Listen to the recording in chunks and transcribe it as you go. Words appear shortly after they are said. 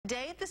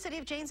Today, the city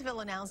of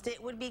Janesville announced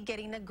it would be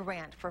getting a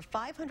grant for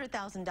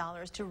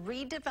 $500,000 to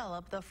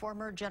redevelop the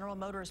former General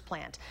Motors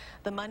plant.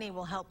 The money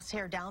will help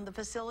tear down the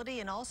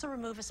facility and also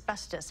remove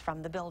asbestos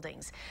from the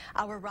buildings.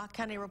 Our Rock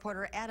County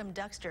reporter Adam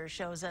Duxter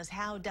shows us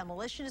how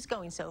demolition is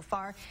going so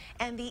far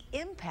and the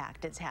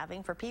impact it's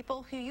having for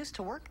people who used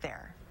to work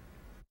there.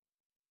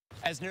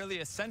 As nearly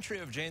a century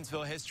of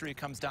Janesville history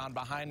comes down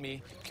behind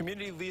me,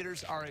 community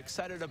leaders are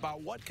excited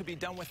about what could be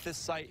done with this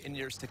site in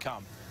years to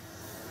come.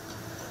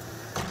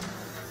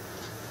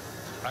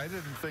 I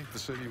didn't think the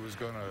city was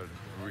going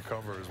to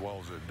recover as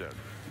well as it did.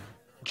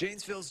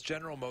 Janesville's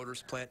General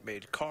Motors plant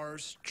made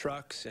cars,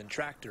 trucks, and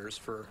tractors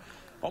for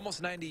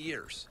almost 90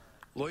 years.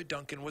 Lloyd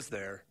Duncan was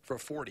there for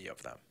 40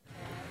 of them.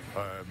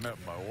 I met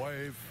my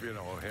wife,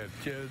 had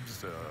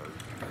kids,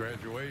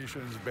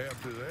 graduations,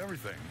 baptisms,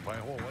 everything. My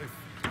whole life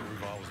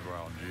revolves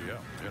around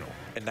GM,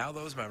 And now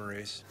those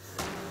memories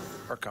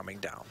are coming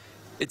down.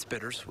 It's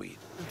bittersweet.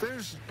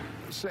 There's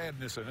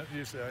sadness in it.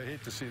 I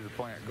hate to see the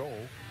plant go,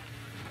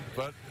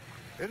 but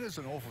it is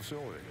an old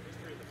facility,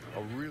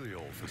 a really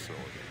old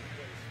facility.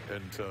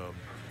 And to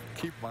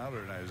keep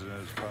modernizing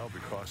it is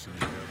probably costing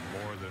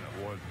GM more than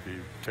it would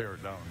be tear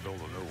it down and build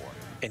a new one.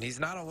 And he's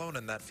not alone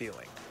in that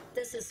feeling.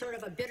 This is sort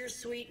of a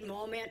bittersweet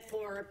moment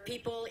for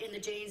people in the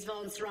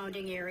Janesville and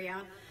surrounding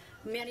area.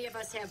 Many of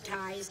us have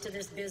ties to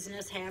this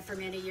business, have for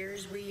many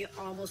years.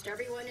 Almost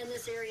everyone in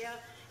this area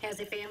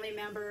has a family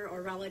member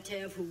or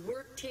relative who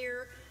worked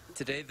here.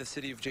 Today, the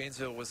city of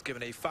Janesville was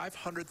given a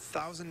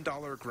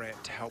 $500,000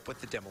 grant to help with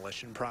the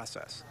demolition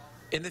process.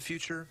 In the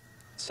future,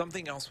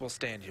 something else will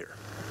stand here.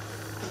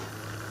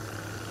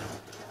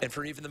 And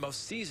for even the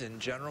most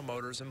seasoned General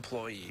Motors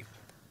employee,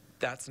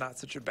 that's not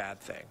such a bad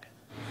thing.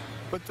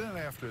 But then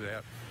after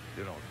that,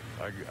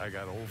 I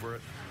got over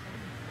it.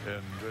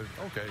 And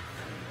okay,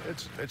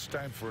 it's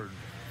time for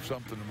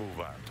something to move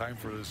on. Time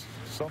for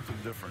something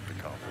different to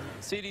come.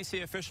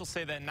 CDC officials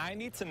say that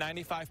 90 to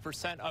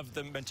 95% of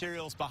the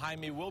materials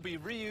behind me will be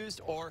reused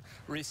or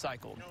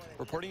recycled.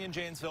 Reporting in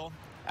Janesville,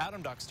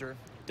 Adam Duxter,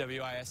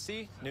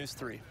 WISC News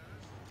 3.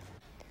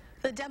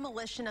 The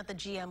demolition of the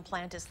GM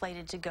plant is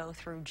slated to go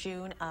through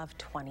June of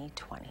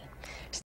 2020.